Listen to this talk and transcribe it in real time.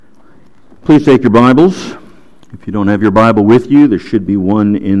Please take your Bibles. If you don't have your Bible with you, there should be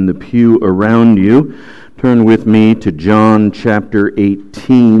one in the pew around you. Turn with me to John chapter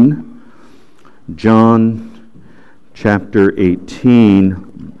 18. John chapter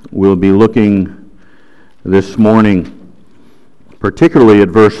 18. We'll be looking this morning particularly at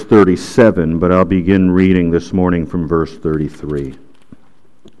verse 37, but I'll begin reading this morning from verse 33.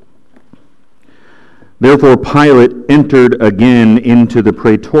 Therefore Pilate entered again into the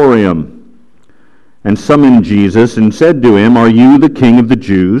praetorium and summoned Jesus and said to him, "Are you the king of the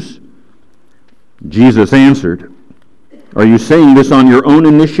Jews?" Jesus answered, "Are you saying this on your own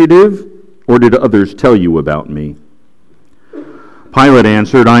initiative, or did others tell you about me?" Pilate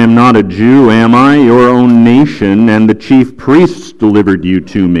answered, "I am not a Jew, am I? Your own nation and the chief priests delivered you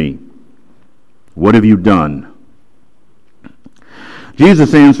to me. What have you done?"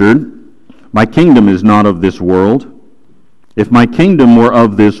 Jesus answered, "My kingdom is not of this world. If my kingdom were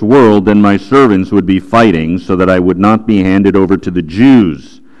of this world, then my servants would be fighting so that I would not be handed over to the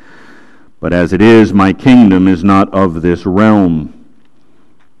Jews. But as it is, my kingdom is not of this realm."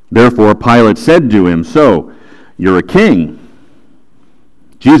 Therefore Pilate said to him, "So, you're a king?"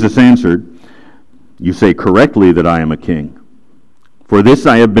 Jesus answered, "You say correctly that I am a king. For this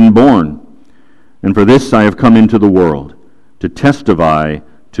I have been born, and for this I have come into the world, to testify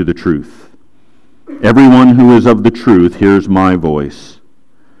to the truth. Everyone who is of the truth hears my voice."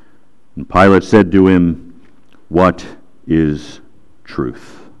 And Pilate said to him, "What is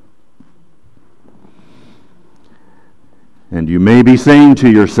truth?" And you may be saying to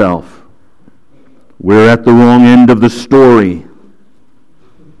yourself, we're at the wrong end of the story.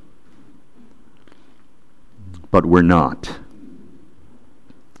 But we're not.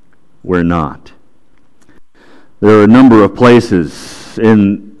 We're not. There are a number of places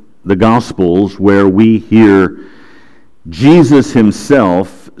in the Gospels where we hear Jesus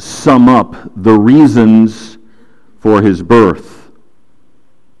himself sum up the reasons for his birth,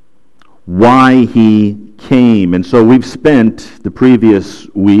 why he came. And so we've spent the previous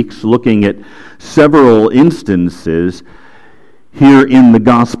weeks looking at several instances here in the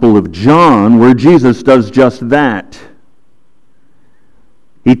Gospel of John where Jesus does just that.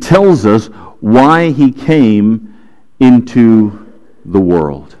 He tells us why he came into the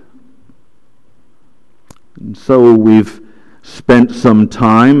world. And so we've spent some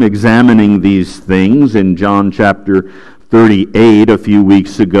time examining these things. In John chapter 38 a few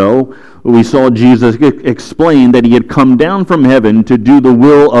weeks ago, we saw Jesus explain that he had come down from heaven to do the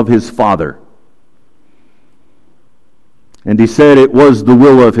will of his Father. And he said it was the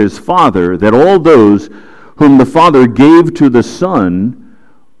will of his Father that all those whom the Father gave to the Son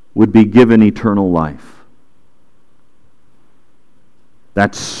would be given eternal life.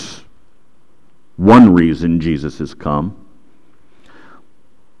 That's one reason Jesus has come.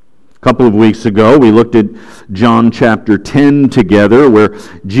 A couple of weeks ago, we looked at John chapter 10 together, where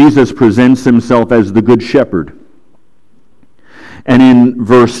Jesus presents himself as the Good Shepherd. And in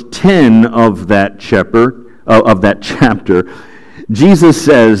verse 10 of that chapter, Jesus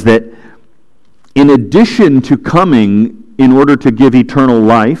says that in addition to coming in order to give eternal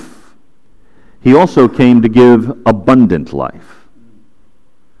life, he also came to give abundant life.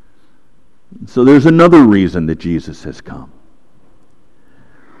 So there's another reason that Jesus has come.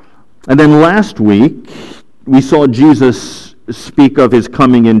 And then last week, we saw Jesus speak of his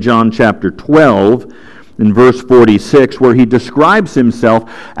coming in John chapter 12, in verse 46, where he describes himself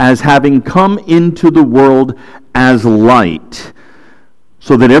as having come into the world as light,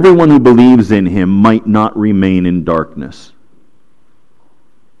 so that everyone who believes in him might not remain in darkness.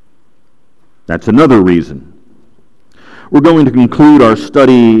 That's another reason. We're going to conclude our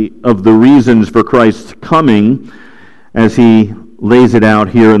study of the reasons for Christ's coming as he lays it out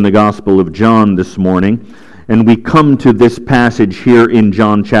here in the Gospel of John this morning. And we come to this passage here in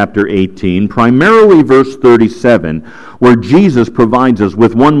John chapter 18, primarily verse 37, where Jesus provides us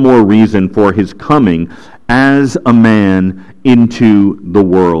with one more reason for his coming as a man into the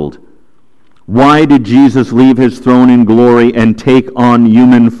world. Why did Jesus leave his throne in glory and take on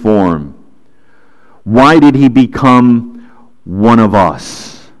human form? Why did he become one of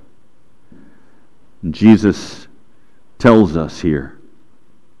us? And Jesus tells us here,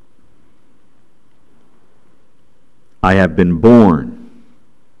 "I have been born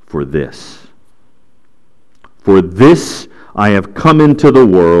for this. For this I have come into the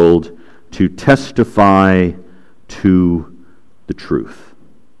world to testify to the truth."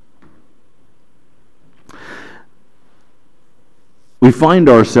 We find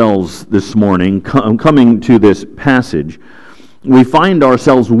ourselves this morning, coming to this passage, we find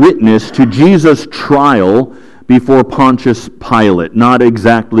ourselves witness to Jesus' trial before Pontius Pilate. Not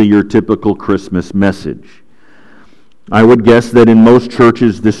exactly your typical Christmas message. I would guess that in most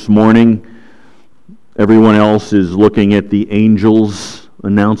churches this morning, everyone else is looking at the angel's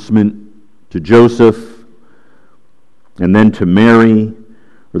announcement to Joseph and then to Mary,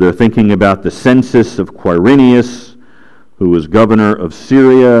 or they're thinking about the census of Quirinius, who was governor of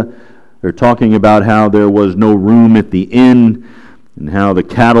Syria. They're talking about how there was no room at the inn and how the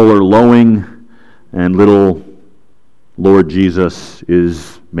cattle are lowing, and little Lord Jesus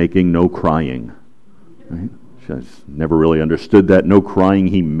is making no crying. Right? I've never really understood that. No crying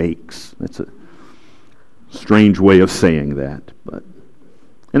he makes. That's a strange way of saying that.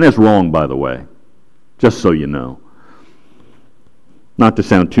 And that's wrong, by the way, just so you know. Not to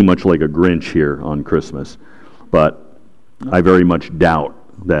sound too much like a Grinch here on Christmas, but I very much doubt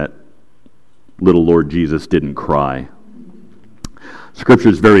that little Lord Jesus didn't cry. Scripture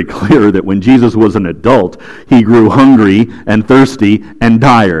is very clear that when Jesus was an adult, he grew hungry and thirsty and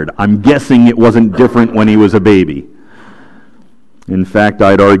tired. I'm guessing it wasn't different when he was a baby. In fact,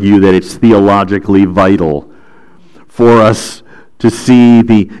 I'd argue that it's theologically vital for us to see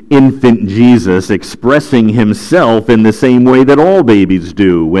the infant Jesus expressing himself in the same way that all babies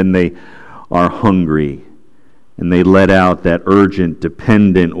do when they are hungry and they let out that urgent,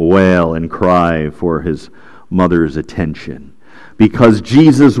 dependent wail and cry for his mother's attention. Because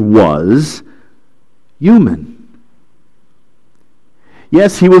Jesus was human.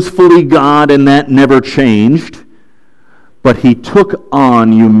 Yes, he was fully God, and that never changed, but he took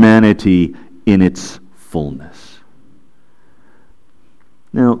on humanity in its fullness.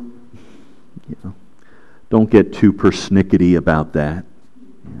 Now, don't get too persnickety about that.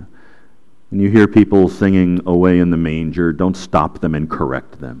 When you hear people singing Away in the Manger, don't stop them and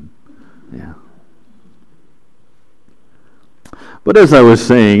correct them. Yeah. But as I was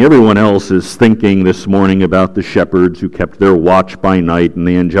saying, everyone else is thinking this morning about the shepherds who kept their watch by night and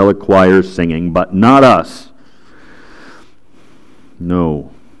the angelic choirs singing, but not us.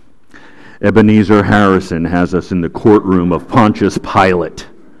 No. Ebenezer Harrison has us in the courtroom of Pontius Pilate,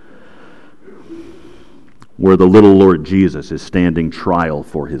 where the little Lord Jesus is standing trial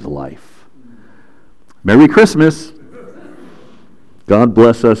for his life. Merry Christmas. God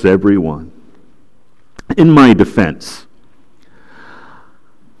bless us, everyone. In my defense,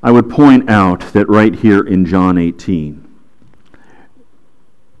 I would point out that right here in John 18,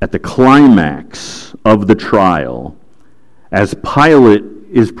 at the climax of the trial, as Pilate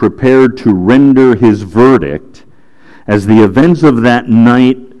is prepared to render his verdict, as the events of that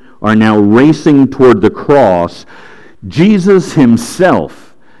night are now racing toward the cross, Jesus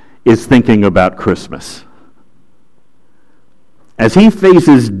himself is thinking about Christmas. As he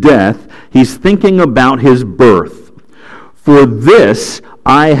faces death, he's thinking about his birth. For this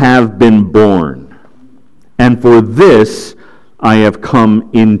I have been born, and for this I have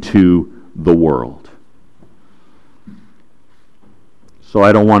come into the world. So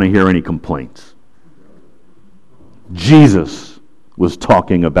I don't want to hear any complaints. Jesus was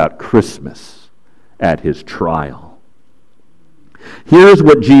talking about Christmas at his trial. Here's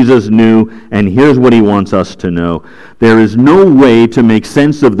what Jesus knew, and here's what he wants us to know. There is no way to make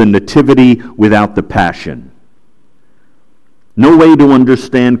sense of the nativity without the passion. No way to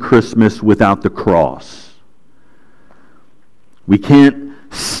understand Christmas without the cross. We can't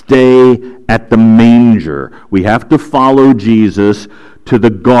stay at the manger. We have to follow Jesus to the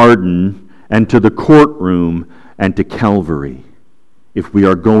garden and to the courtroom and to Calvary if we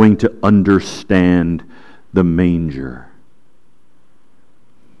are going to understand the manger.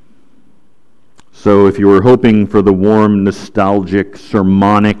 So if you were hoping for the warm, nostalgic,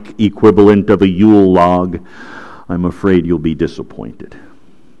 sermonic equivalent of a Yule log, I'm afraid you'll be disappointed.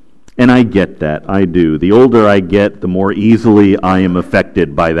 And I get that, I do. The older I get, the more easily I am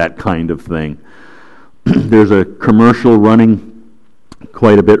affected by that kind of thing. There's a commercial running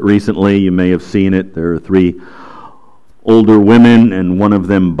quite a bit recently. You may have seen it. There are 3 older women, and one of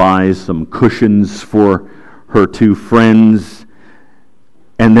them buys some cushions for her 2 friends,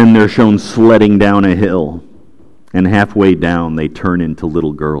 and then they're shown sledding down a hill, and halfway down they turn into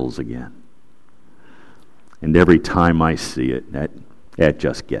little girls again. And every time I see it, that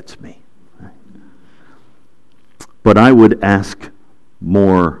just gets me. But I would ask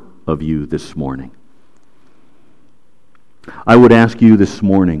more of you this morning. I would ask you this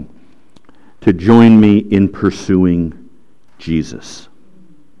morning to join me in pursuing Jesus.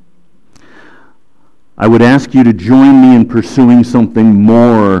 I would ask you to join me in pursuing something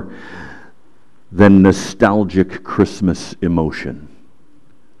more than nostalgic Christmas emotion.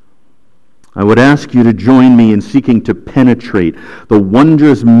 I would ask you to join me in seeking to penetrate the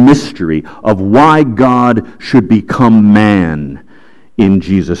wondrous mystery of why God should become man in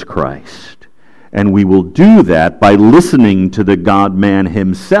Jesus Christ. And we will do that by listening to the God-man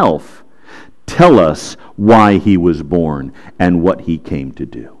himself tell us why he was born and what he came to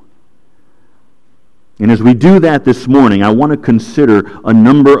do. And as we do that this morning, I want to consider a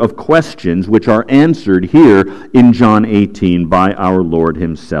number of questions which are answered here in John 18 by our Lord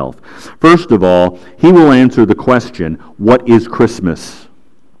himself. First of all, he will answer the question, what is Christmas?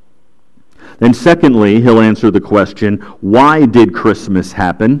 Then secondly, he'll answer the question, why did Christmas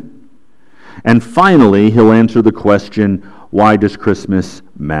happen? And finally, he'll answer the question, why does Christmas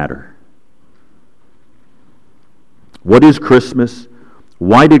matter? What is Christmas?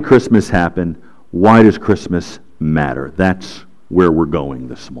 Why did Christmas happen? Why does Christmas matter? That's where we're going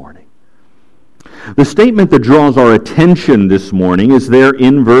this morning. The statement that draws our attention this morning is there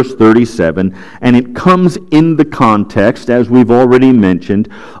in verse 37, and it comes in the context, as we've already mentioned,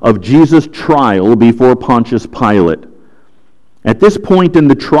 of Jesus' trial before Pontius Pilate. At this point in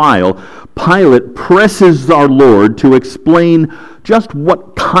the trial, Pilate presses our Lord to explain just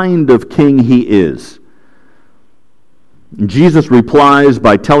what kind of king he is. Jesus replies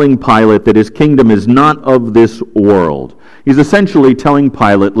by telling Pilate that his kingdom is not of this world. He's essentially telling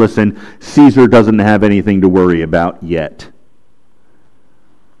Pilate, listen, Caesar doesn't have anything to worry about yet.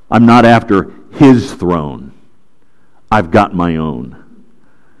 I'm not after his throne. I've got my own.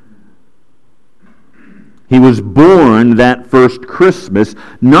 He was born that first Christmas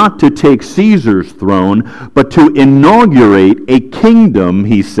not to take Caesar's throne, but to inaugurate a kingdom,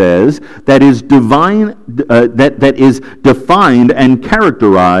 he says, that is divine, that is defined and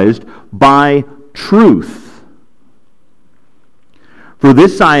characterized by truth. For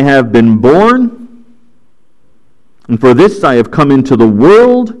this I have been born, and for this I have come into the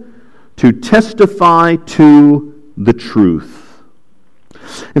world to testify to the truth.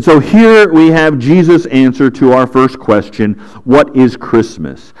 And so here we have Jesus' answer to our first question, what is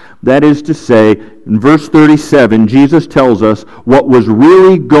Christmas? That is to say, in verse 37, Jesus tells us what was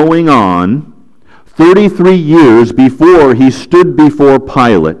really going on 33 years before he stood before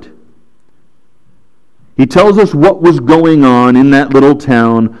Pilate. He tells us what was going on in that little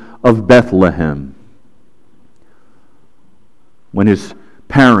town of Bethlehem when his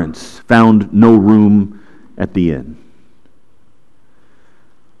parents found no room at the inn.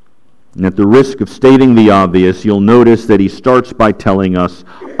 And at the risk of stating the obvious, you'll notice that he starts by telling us,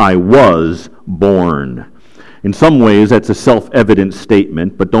 I was born. In some ways, that's a self-evident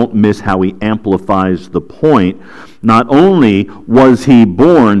statement, but don't miss how he amplifies the point. Not only was he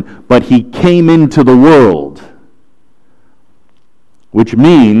born, but he came into the world. Which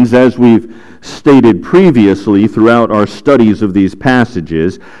means, as we've stated previously throughout our studies of these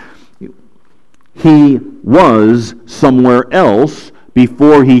passages, he was somewhere else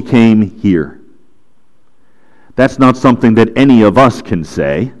before he came here. That's not something that any of us can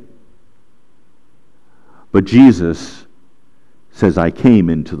say. But Jesus says, I came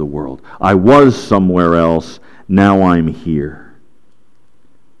into the world. I was somewhere else, now I'm here.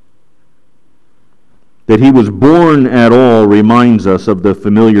 That he was born at all reminds us of the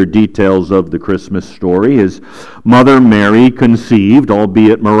familiar details of the Christmas story. His mother Mary conceived,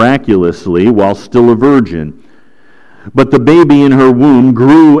 albeit miraculously, while still a virgin. But the baby in her womb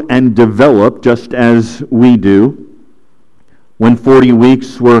grew and developed just as we do. When 40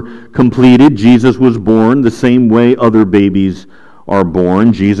 weeks were completed, Jesus was born the same way other babies are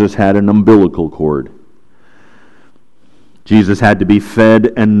born. Jesus had an umbilical cord. Jesus had to be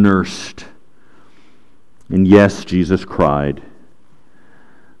fed and nursed. And yes, Jesus cried.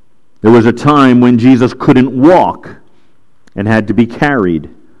 There was a time when Jesus couldn't walk and had to be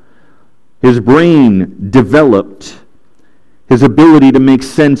carried. His brain developed. His ability to make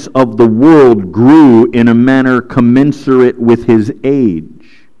sense of the world grew in a manner commensurate with his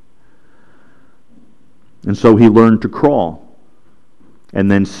age. And so he learned to crawl, and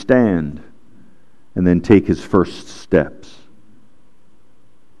then stand, and then take his first steps.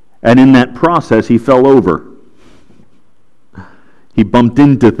 And in that process, he fell over. He bumped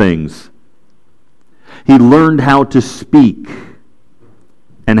into things. He learned how to speak,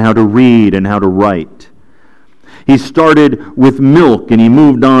 and how to read, and how to write. He started with milk, and he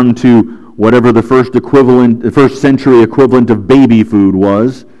moved on to whatever the first century equivalent of baby food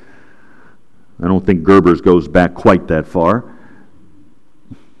was. I don't think Gerber's goes back quite that far.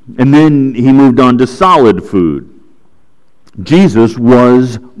 And then he moved on to solid food. Jesus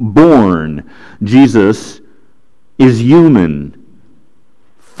was born. Jesus is human.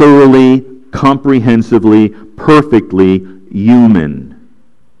 Thoroughly, comprehensively, perfectly human.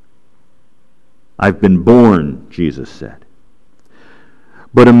 I've been born, Jesus said.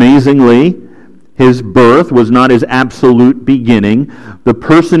 But amazingly, his birth was not his absolute beginning. The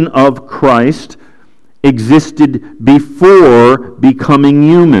person of Christ existed before becoming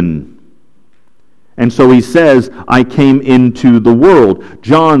human. And so he says, I came into the world.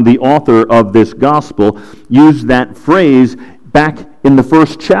 John, the author of this gospel, used that phrase back in the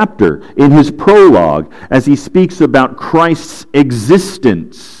first chapter, in his prologue, as he speaks about Christ's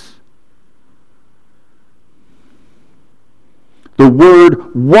existence. The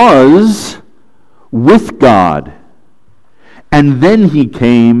Word was with God, and then he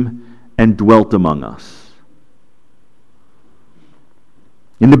came and dwelt among us.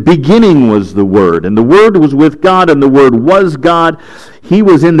 In the beginning was the Word, and the Word was with God, and the Word was God. He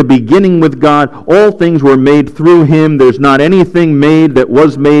was in the beginning with God. All things were made through him. There's not anything made that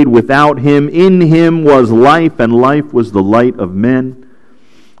was made without him. In him was life, and life was the light of men.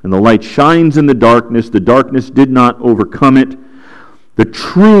 And the light shines in the darkness. The darkness did not overcome it. The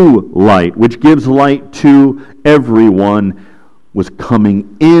true light, which gives light to everyone, was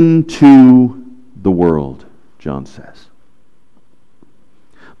coming into the world, John says.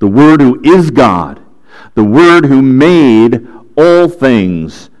 The Word who is God, the Word who made all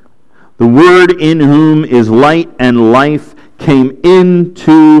things, the Word in whom is light and life, came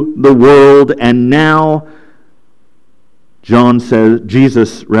into the world, and now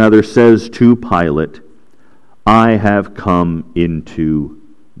Jesus says to Pilate, I have come into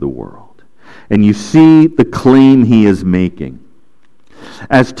the world. And you see the claim he is making.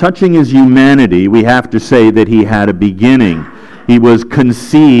 As touching his humanity, we have to say that he had a beginning. He was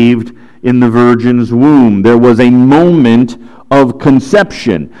conceived in the virgin's womb. There was a moment of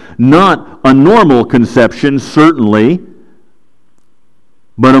conception. Not a normal conception, certainly,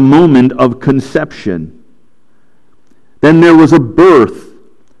 but a moment of conception. Then there was a birth,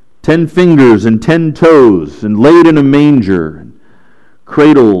 10 fingers and 10 toes, and laid in a manger, and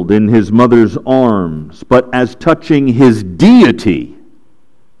cradled in his mother's arms. But as touching his deity,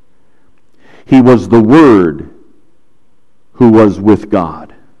 he was the Word who was with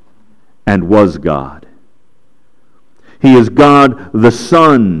God and was God. He is God the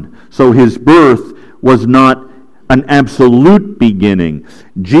Son, so his birth was not an absolute beginning.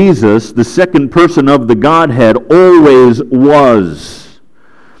 Jesus, the second person of the Godhead, always was.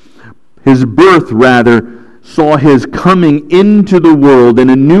 His birth, rather, saw his coming into the world in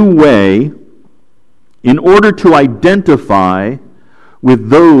a new way in order to identify with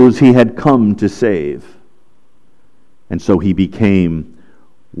those he had come to save. And so he became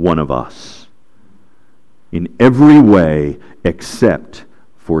one of us in every way except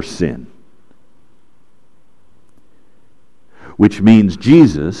for sin. Which means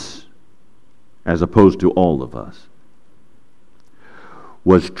Jesus, as opposed to all of us,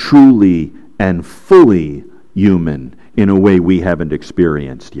 was truly and fully human in a way we haven't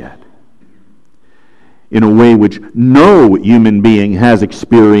experienced yet. In a way which no human being has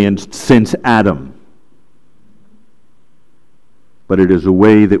experienced since Adam. But it is a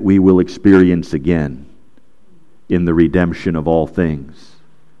way that we will experience again in the redemption of all things,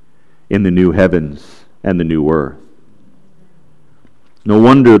 in the new heavens and the new earth. No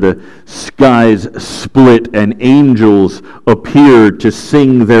wonder the skies split and angels appeared to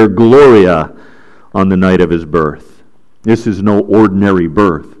sing their Gloria on the night of his birth. This is no ordinary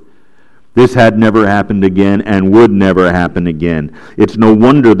birth. This had never happened again and would never happen again. It's no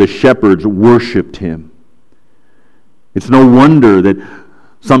wonder the shepherds worshipped him. It's no wonder that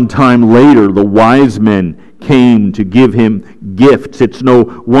sometime later the wise men came to give him gifts. It's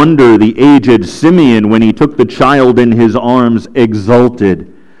no wonder the aged Simeon, when he took the child in his arms,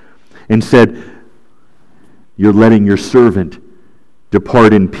 exulted and said, You're letting your servant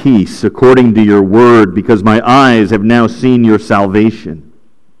depart in peace according to your word, because my eyes have now seen your salvation.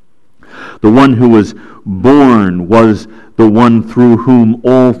 The one who was born was the one through whom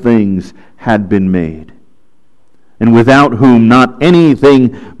all things had been made, and without whom not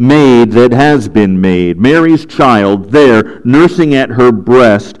anything made that has been made. Mary's child there, nursing at her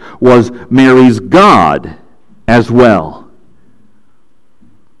breast, was Mary's God as well.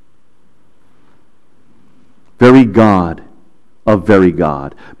 Very God of very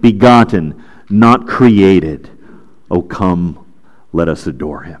God, begotten, not created. Oh, come, let us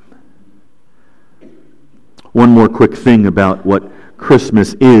adore him. One more quick thing about what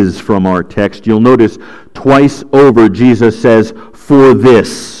Christmas is from our text. You'll notice twice over Jesus says, for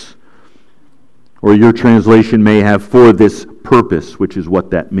this. Or your translation may have, for this purpose, which is what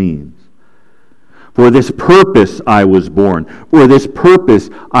that means. For this purpose I was born. For this purpose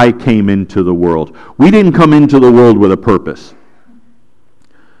I came into the world. We didn't come into the world with a purpose.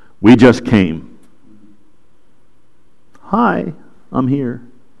 We just came. Hi, I'm here.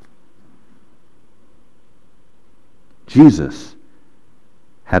 Jesus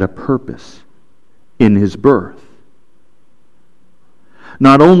had a purpose in his birth.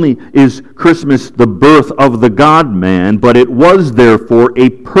 Not only is Christmas the birth of the God-man, but it was therefore a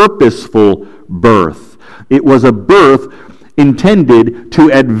purposeful birth. It was a birth intended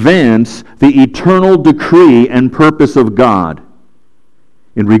to advance the eternal decree and purpose of God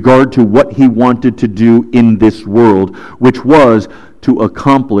in regard to what he wanted to do in this world, which was to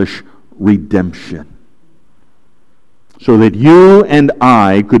accomplish redemption, so that you and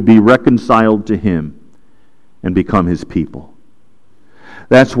I could be reconciled to him and become his people.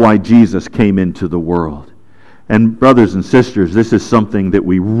 That's why Jesus came into the world. And brothers and sisters, this is something that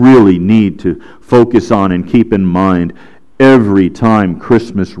we really need to focus on and keep in mind every time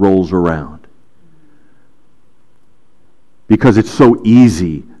Christmas rolls around. Because it's so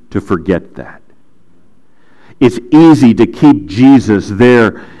easy to forget that. It's easy to keep Jesus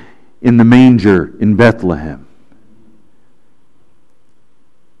there in the manger in Bethlehem,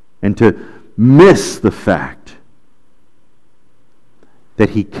 and to miss the fact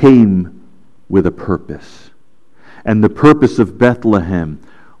that he came with a purpose. And the purpose of Bethlehem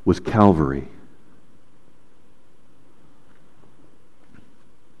was Calvary.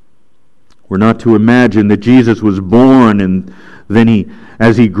 We're not to imagine that Jesus was born and then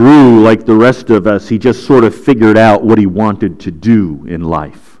as he grew like the rest of us, he just sort of figured out what he wanted to do in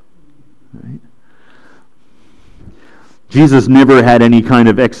life. Right? Jesus never had any kind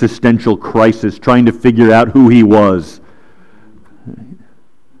of existential crisis trying to figure out who he was.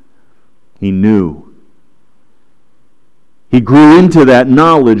 He knew. He grew into that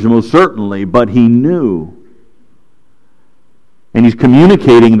knowledge, most certainly, but he knew. And he's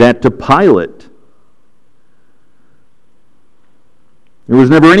communicating that to Pilate. There was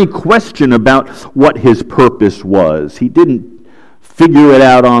never any question about what his purpose was. He didn't figure it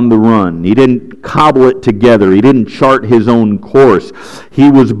out on the run. He didn't cobble it together. He didn't chart his own course. He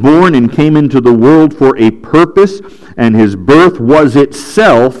was born and came into the world for a purpose, and his birth was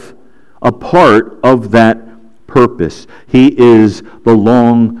itself a part of that purpose. He is the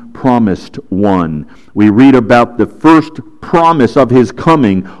long-promised one. We read about the first promise of his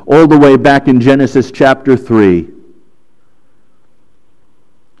coming all the way back in Genesis chapter 3.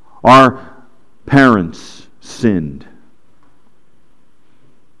 Our parents sinned.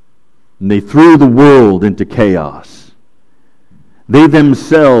 And they threw the world into chaos. They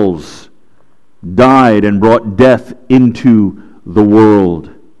themselves died and brought death into the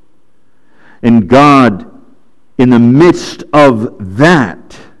world. And God, in the midst of that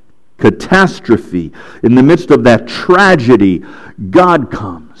catastrophe, in the midst of that tragedy, God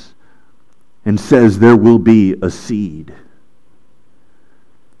comes and says there will be a seed.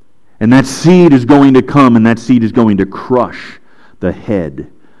 And that seed is going to come, and that seed is going to crush the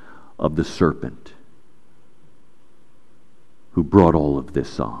head of the serpent who brought all of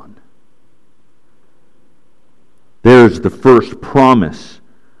this on. There's the first promise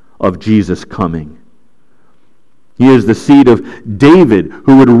of Jesus coming. He is the seed of David,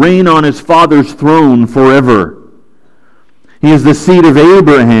 who would reign on his father's throne forever. He is the seed of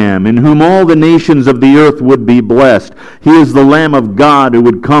Abraham, in whom all the nations of the earth would be blessed. He is the Lamb of God who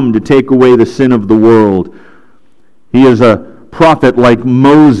would come to take away the sin of the world. He is a prophet like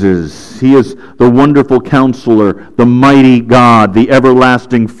Moses. He is the wonderful counselor, the mighty God, the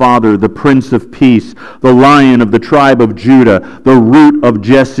everlasting Father, the Prince of Peace, the Lion of the tribe of Judah, the Root of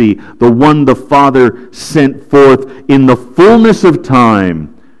Jesse, the one the Father sent forth in the fullness of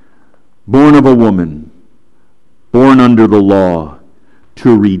time, born of a woman, born under the law,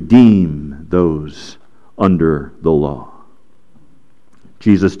 to redeem those under the law.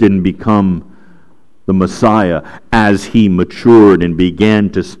 Jesus didn't become the Messiah as he matured and began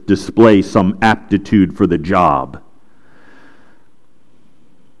to display some aptitude for the job.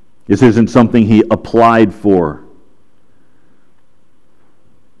 This isn't something he applied for.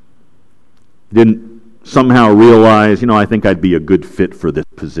 He didn't somehow realize, I think I'd be a good fit for this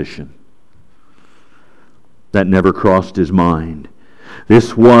position. That never crossed his mind.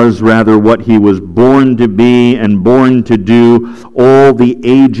 This was rather what he was born to be and born to do. All the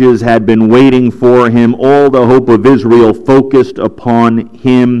ages had been waiting for him. All the hope of Israel focused upon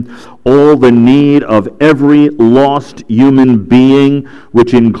him. All the need of every lost human being,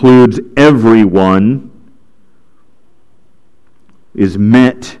 which includes everyone, is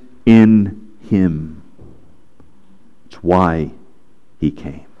met in him. It's why he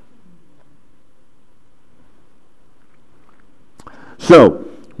came. So,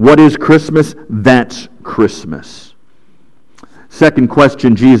 what is Christmas? That's Christmas. Second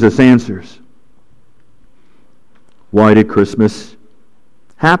question Jesus answers. Why did Christmas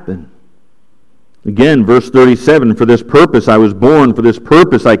happen? Again, verse 37, for this purpose I was born, for this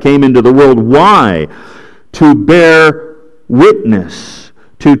purpose I came into the world. Why? To bear witness,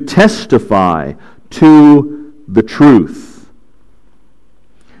 to testify to the truth.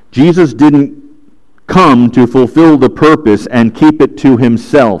 Jesus didn't come to fulfill the purpose and keep it to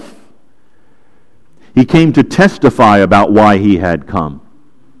himself. He came to testify about why he had come,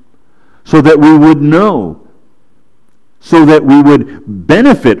 so that we would know, so that we would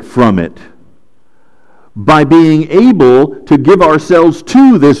benefit from it by being able to give ourselves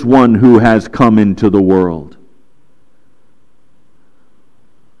to this one who has come into the world.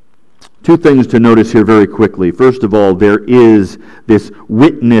 Two things to notice here very quickly. First of all, there is this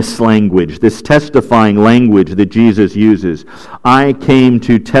witness language, this testifying language that Jesus uses. I came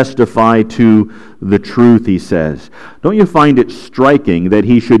to testify to the truth, he says. Don't you find it striking that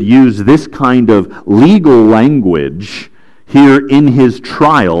he should use this kind of legal language here in his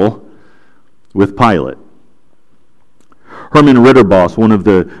trial with Pilate? Herman Ritterboss, one of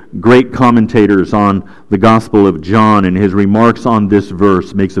the great commentators on the Gospel of John, in his remarks on this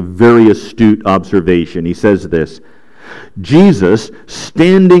verse, makes a very astute observation. He says this: Jesus,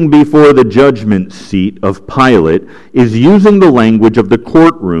 standing before the judgment seat of Pilate, is using the language of the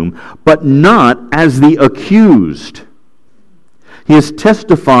courtroom, but not as the accused. He is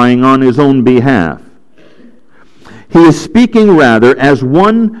testifying on his own behalf. He is speaking rather as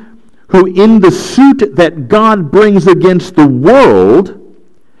one who in the suit that God brings against the world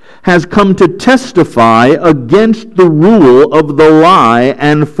has come to testify against the rule of the lie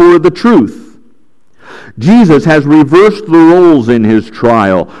and for the truth. Jesus has reversed the roles in his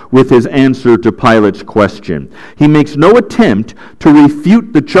trial with his answer to Pilate's question. He makes no attempt to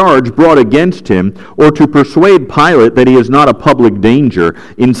refute the charge brought against him or to persuade Pilate that he is not a public danger.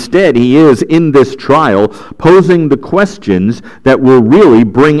 Instead, he is, in this trial, posing the questions that will really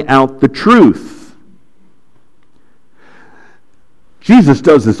bring out the truth. Jesus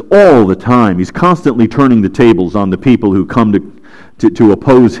does this all the time. He's constantly turning the tables on the people who come to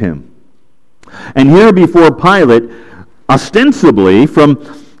oppose him. And here before Pilate, ostensibly, if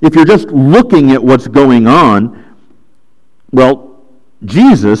you're just looking at what's going on, well,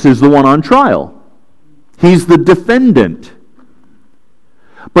 Jesus is the one on trial. He's the defendant.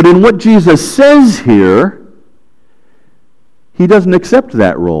 But in what Jesus says here, he doesn't accept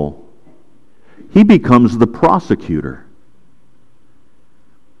that role. He becomes the prosecutor.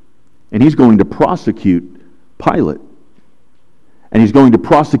 And he's going to prosecute Pilate. And he's going to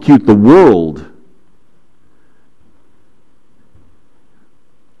prosecute the world.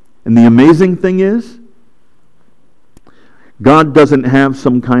 And the amazing thing is, God doesn't have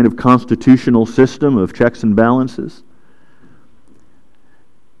some kind of constitutional system of checks and balances.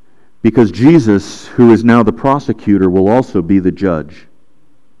 Because Jesus, who is now the prosecutor, will also be the judge.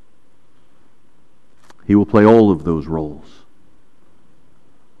 He will play all of those roles.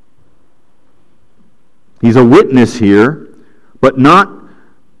 He's a witness here, but not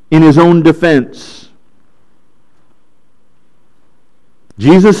in his own defense.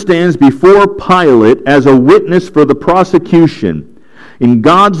 Jesus stands before Pilate as a witness for the prosecution in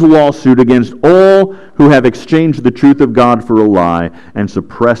God's lawsuit against all who have exchanged the truth of God for a lie and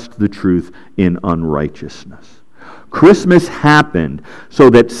suppressed the truth in unrighteousness. Christmas happened so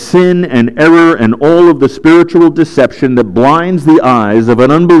that sin and error and all of the spiritual deception that blinds the eyes of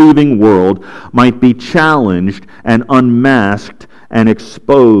an unbelieving world might be challenged and unmasked and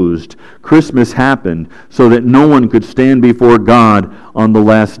exposed. Christmas happened so that no one could stand before God on the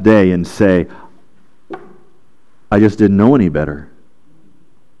last day and say, I just didn't know any better.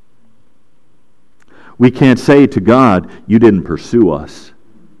 We can't say to God, you didn't pursue us.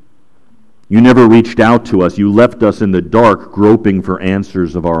 You never reached out to us. You left us in the dark groping for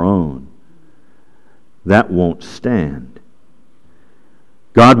answers of our own. That won't stand.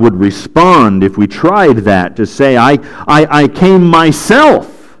 God would respond if we tried that, to say, I came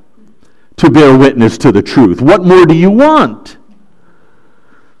myself to bear witness to the truth. What more do you want?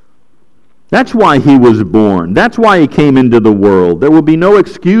 That's why he was born. That's why he came into the world. There will be no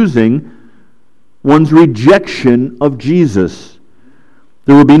excusing one's rejection of Jesus.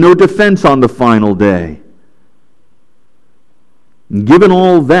 There will be no defense on the final day. And given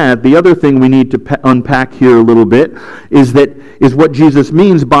all that, the other thing we need to unpack here a little bit is what Jesus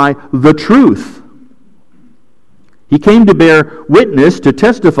means by the truth. He came to bear witness, to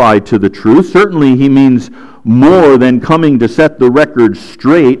testify to the truth. Certainly he means more than coming to set the record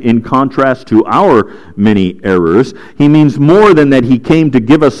straight in contrast to our many errors. He means more than that he came to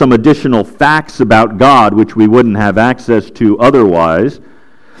give us some additional facts about God which we wouldn't have access to otherwise.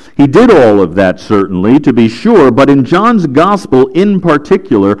 He did all of that, certainly, to be sure, but in John's Gospel in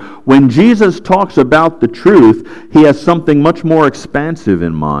particular, when Jesus talks about the truth, he has something much more expansive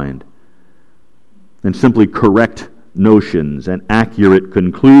in mind than simply correct notions and accurate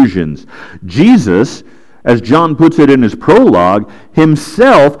conclusions. Jesus, as John puts it in his prologue,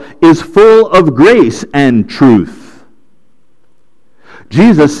 himself is full of grace and truth.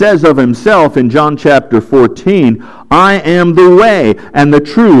 Jesus says of himself in John chapter 14, I am the way and the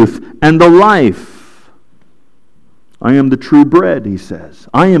truth and the life. I am the true bread, he says.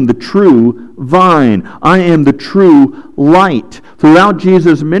 I am the true vine. I am the true light. Throughout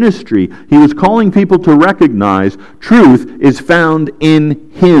Jesus' ministry, he was calling people to recognize truth is found in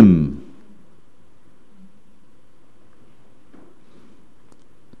him.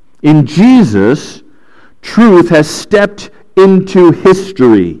 In Jesus, truth has stepped into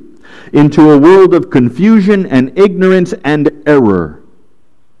history, into a world of confusion and ignorance and error.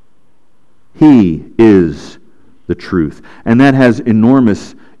 He is the truth. And that has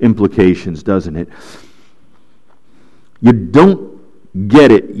enormous implications, doesn't it? You don't get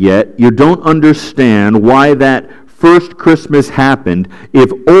it yet. You don't understand why that first Christmas happened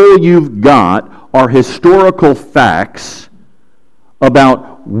if all you've got are historical facts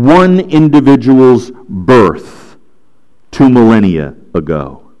about one individual's birth 2 millennia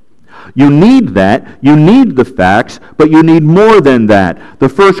ago. You need that. You need the facts, but you need more than that. The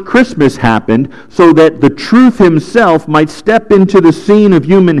first Christmas happened so that the truth himself might step into the scene of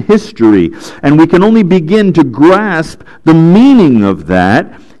human history, and we can only begin to grasp the meaning of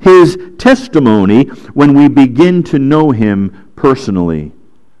that, his testimony, when we begin to know him personally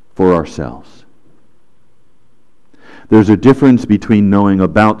for ourselves. There's a difference between knowing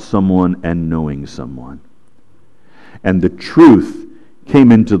about someone and knowing someone. And the truth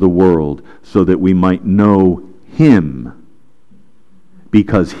came into the world so that we might know him,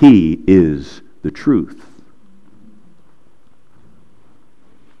 because he is the truth.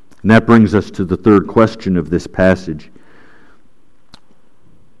 And that brings us to the third question of this passage.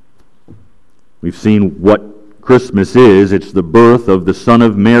 We've seen what Christmas is. It's the birth of the Son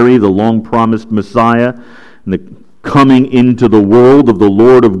of Mary, the long-promised Messiah, and the coming into the world of the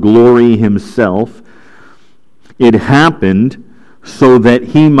Lord of glory himself. It happened so that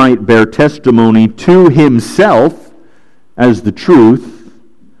he might bear testimony to himself as the truth.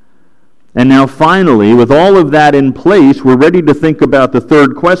 And now finally, with all of that in place, we're ready to think about the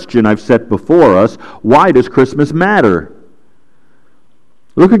third question I've set before us. Why does Christmas matter?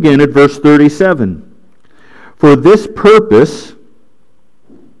 Look again at verse 37. For this purpose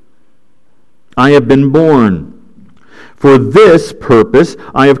I have been born. For this purpose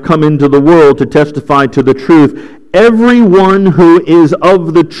I have come into the world to testify to the truth. Everyone who is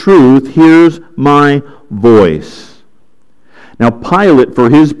of the truth hears my voice. Now Pilate, for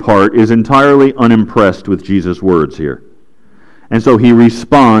his part, is entirely unimpressed with Jesus' words here. And so he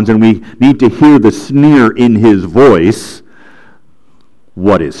responds, and we need to hear the sneer in his voice.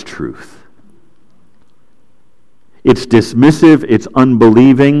 What is truth? It's dismissive, it's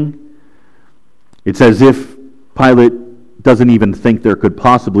unbelieving. It's as if Pilate doesn't even think there could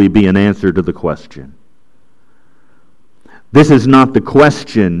possibly be an answer to the question. This is not the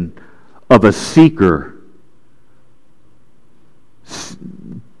question of a seeker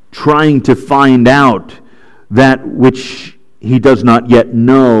trying to find out that which he does not yet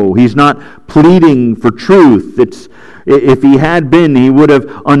know. He's not pleading for truth. If he had been, he would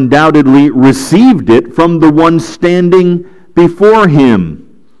have undoubtedly received it from the one standing before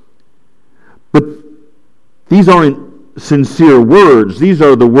him. But these aren't sincere words. These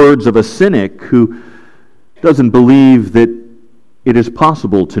are the words of a cynic who doesn't believe that it is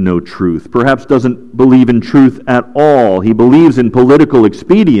possible to know truth, perhaps doesn't believe in truth at all. He believes in political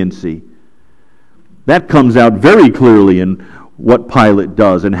expediency. That comes out very clearly in what Pilate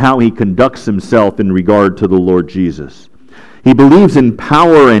does and how he conducts himself in regard to the Lord Jesus. He believes in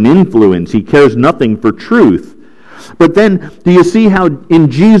power and influence. He cares nothing for truth. But then, do you see how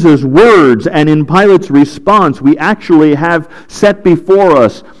in Jesus' words and in Pilate's response, we actually have set before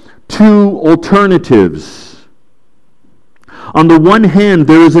us two alternatives. On the one hand,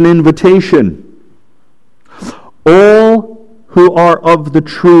 there is an invitation. All who are of the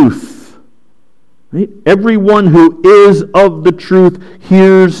truth, right? Everyone who is of the truth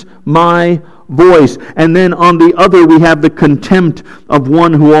hears my voice. And then on the other, we have the contempt of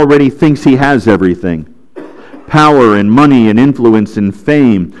one who already thinks he has everything. Power and money and influence and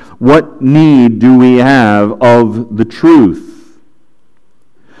fame. What need do we have of the truth?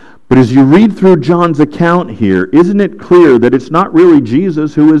 But as you read through John's account here, isn't it clear that it's not really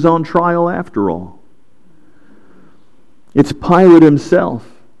Jesus who is on trial after all? It's Pilate himself.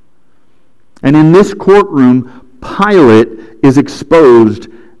 And in this courtroom, Pilate is exposed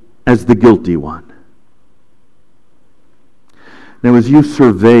as the guilty one. Now, as you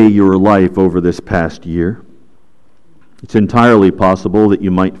survey your life over this past year, it's entirely possible that you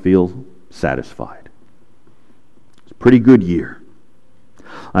might feel satisfied. It's a pretty good year.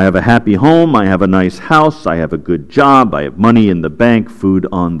 I have a happy home, I have a nice house, I have a good job, I have money in the bank, food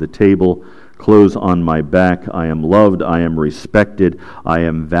on the table, clothes on my back, I am loved, I am respected, I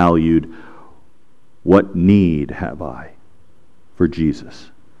am valued. What need have I for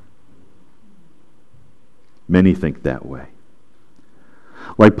Jesus? Many think that way.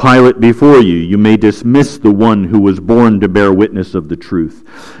 Like Pilate before you, you may dismiss the one who was born to bear witness of the truth.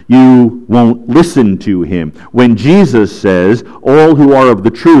 You won't listen to him. When Jesus says, all who are of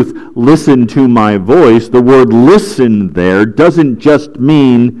the truth, listen to my voice, the word listen there doesn't just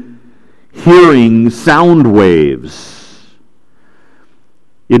mean hearing sound waves.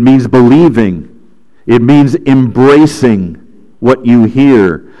 It means believing. It means embracing what you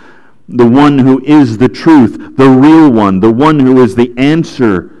hear. The one who is the truth, the real one, the one who is the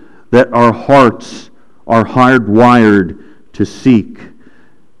answer that our hearts are hardwired to seek.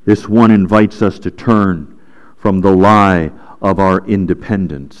 This one invites us to turn from the lie of our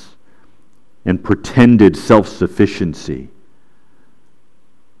independence and pretended self-sufficiency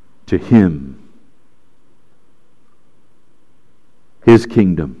to him. His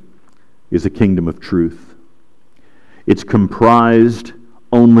kingdom is a kingdom of truth. It's comprised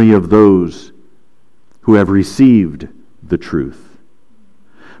only of those who have received the truth.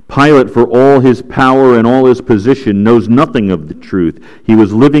 Pilate, for all his power and all his position, knows nothing of the truth. He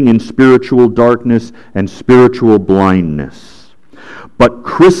was living in spiritual darkness and spiritual blindness. But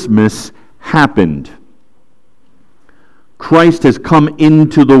Christmas happened. Christ has come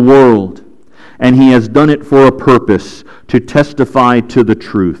into the world, and he has done it for a purpose, to testify to the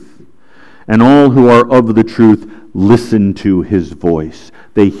truth. And all who are of the truth listen to his voice.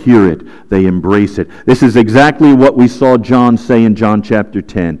 They hear it. They embrace it. This is exactly what we saw John say in John chapter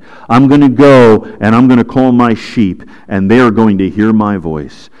 10. I'm going to go and I'm going to call my sheep, and they are going to hear my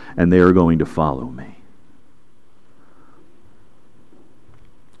voice, and they are going to follow me.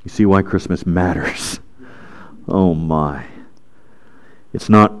 You see why Christmas matters? Oh my. It's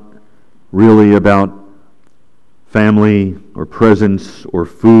not really about family or presents or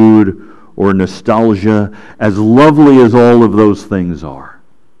food or nostalgia, as lovely as all of those things are.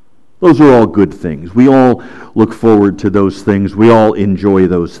 Those are all good things. We all look forward to those things. We all enjoy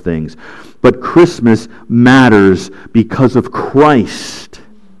those things. But Christmas matters because of Christ,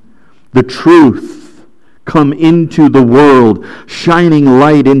 the truth, come into the world, shining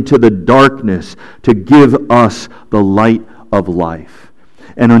light into the darkness to give us the light of life.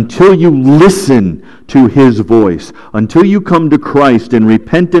 And until you listen to his voice, until you come to Christ in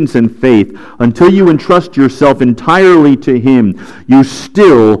repentance and faith, until you entrust yourself entirely to him, you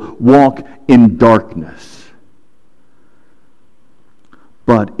still walk in darkness.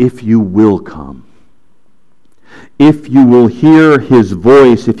 But if you will come, if you will hear his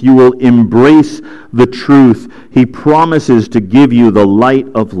voice, if you will embrace the truth, he promises to give you the light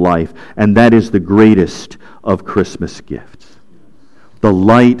of life, and that is the greatest of Christmas gifts. The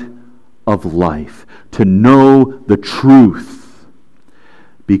light of life, to know the truth,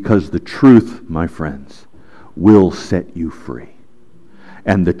 because the truth, my friends, will set you free.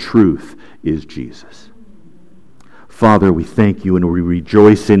 And the truth is Jesus. Father, we thank you and we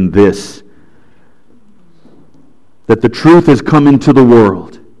rejoice in this, that the truth has come into the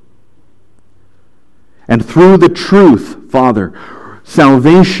world. And through the truth, Father,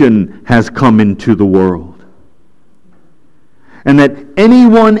 salvation has come into the world. And that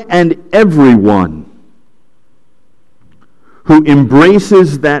anyone and everyone who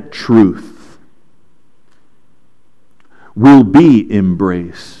embraces that truth will be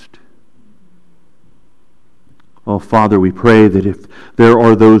embraced. Oh, Father, we pray that if there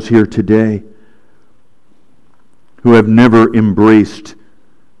are those here today who have never embraced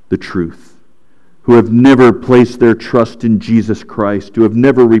the truth, who have never placed their trust in Jesus Christ, who have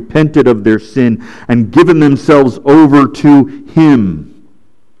never repented of their sin and given themselves over to him,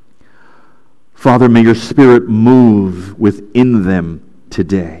 Father, may your Spirit move within them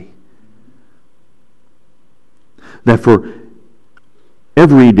today. That for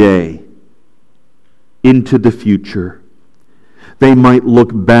every day into the future, they might look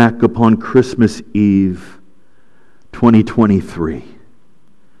back upon Christmas Eve 2023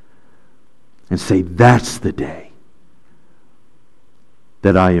 and say, that's the day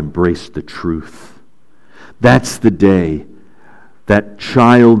that I embraced the truth. That's the day that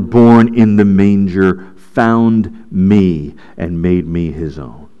child born in the manger found me and made me his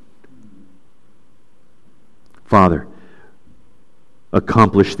own. Father,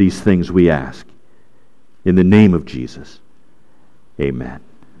 accomplish these things we ask. In the name of Jesus, amen.